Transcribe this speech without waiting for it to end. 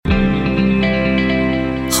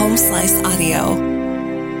Home Slice Audio.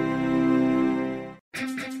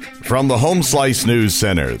 From the Home Slice News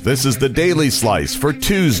Center, this is the Daily Slice for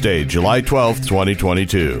Tuesday, July 12th,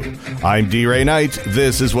 2022. I'm D. Ray Knight.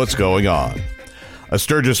 This is what's going on. A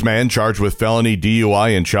Sturgis man charged with felony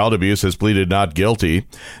DUI and child abuse has pleaded not guilty.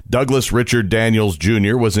 Douglas Richard Daniels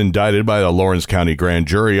Jr. was indicted by the Lawrence County Grand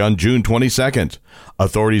Jury on June 22nd.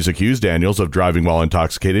 Authorities accused Daniels of driving while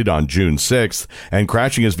intoxicated on June 6th and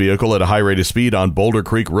crashing his vehicle at a high rate of speed on Boulder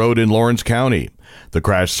Creek Road in Lawrence County. The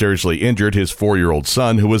crash seriously injured his 4-year-old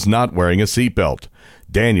son, who was not wearing a seatbelt.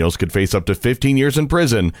 Daniels could face up to 15 years in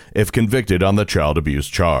prison if convicted on the child abuse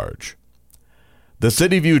charge. The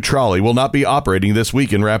City View trolley will not be operating this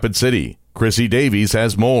week in Rapid City. Chrissy Davies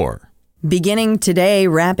has more. Beginning today,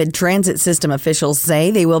 Rapid Transit System officials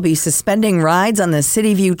say they will be suspending rides on the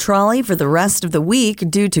City View trolley for the rest of the week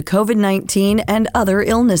due to COVID-19 and other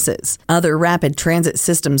illnesses. Other Rapid Transit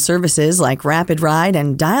System services like Rapid Ride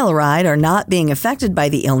and Dial-A-Ride are not being affected by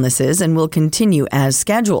the illnesses and will continue as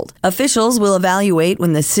scheduled. Officials will evaluate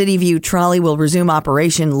when the City View trolley will resume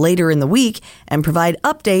operation later in the week and provide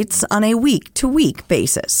updates on a week-to-week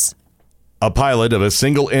basis. A pilot of a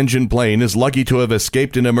single-engine plane is lucky to have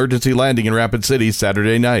escaped an emergency landing in Rapid City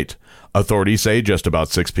Saturday night. Authorities say just about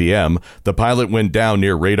 6 p.m., the pilot went down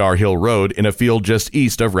near Radar Hill Road in a field just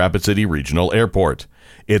east of Rapid City Regional Airport.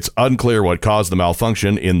 It's unclear what caused the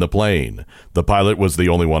malfunction in the plane. The pilot was the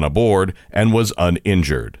only one aboard and was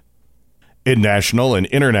uninjured. In national and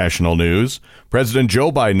international news, President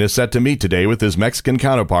Joe Biden is set to meet today with his Mexican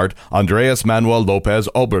counterpart, Andrés Manuel López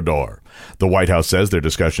Obrador. The White House says their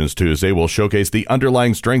discussions Tuesday will showcase the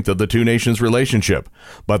underlying strength of the two nations' relationship,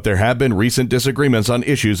 but there have been recent disagreements on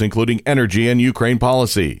issues including energy and Ukraine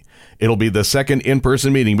policy. It'll be the second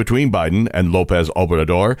in-person meeting between Biden and López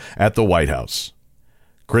Obrador at the White House.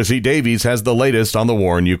 Chrissy Davies has the latest on the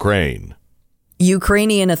war in Ukraine.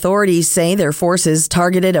 Ukrainian authorities say their forces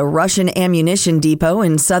targeted a Russian ammunition depot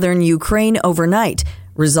in southern Ukraine overnight,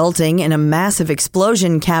 resulting in a massive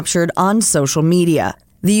explosion captured on social media.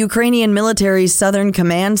 The Ukrainian military's Southern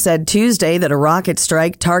Command said Tuesday that a rocket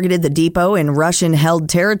strike targeted the depot in Russian-held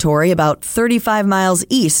territory about 35 miles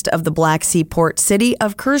east of the Black Sea port city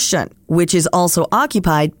of Kherson, which is also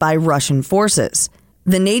occupied by Russian forces.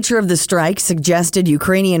 The nature of the strike suggested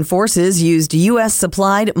Ukrainian forces used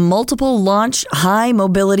U.S.-supplied multiple-launch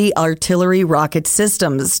high-mobility artillery rocket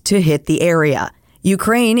systems to hit the area.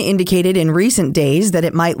 Ukraine indicated in recent days that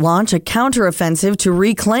it might launch a counteroffensive to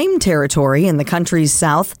reclaim territory in the country's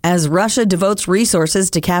south as Russia devotes resources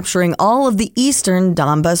to capturing all of the eastern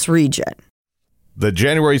Donbas region. The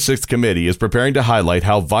January 6th committee is preparing to highlight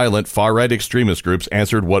how violent far-right extremist groups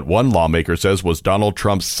answered what one lawmaker says was Donald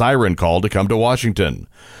Trump's siren call to come to Washington.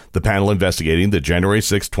 The panel investigating the January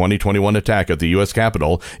 6, 2021 attack at the U.S.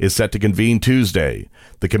 Capitol is set to convene Tuesday.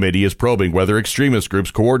 The committee is probing whether extremist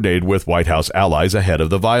groups coordinated with White House allies ahead of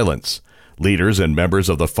the violence. Leaders and members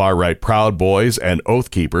of the far-right Proud Boys and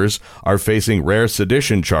Oath Keepers are facing rare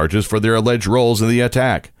sedition charges for their alleged roles in the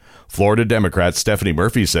attack. Florida Democrat Stephanie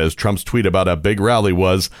Murphy says Trump's tweet about a big rally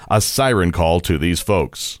was a siren call to these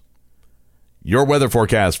folks. Your weather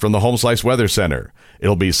forecast from the Home Slice Weather Center.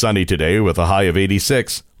 It'll be sunny today with a high of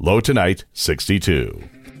 86, low tonight 62.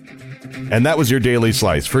 And that was your Daily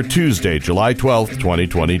Slice for Tuesday, July 12th,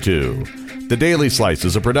 2022. The Daily Slice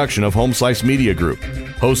is a production of Home Slice Media Group,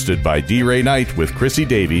 hosted by D. Ray Knight with Chrissy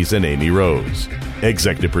Davies and Amy Rose.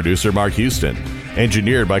 Executive producer Mark Houston.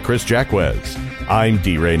 Engineered by Chris Jacquez. I'm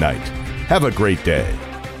D. Ray Knight. Have a great day.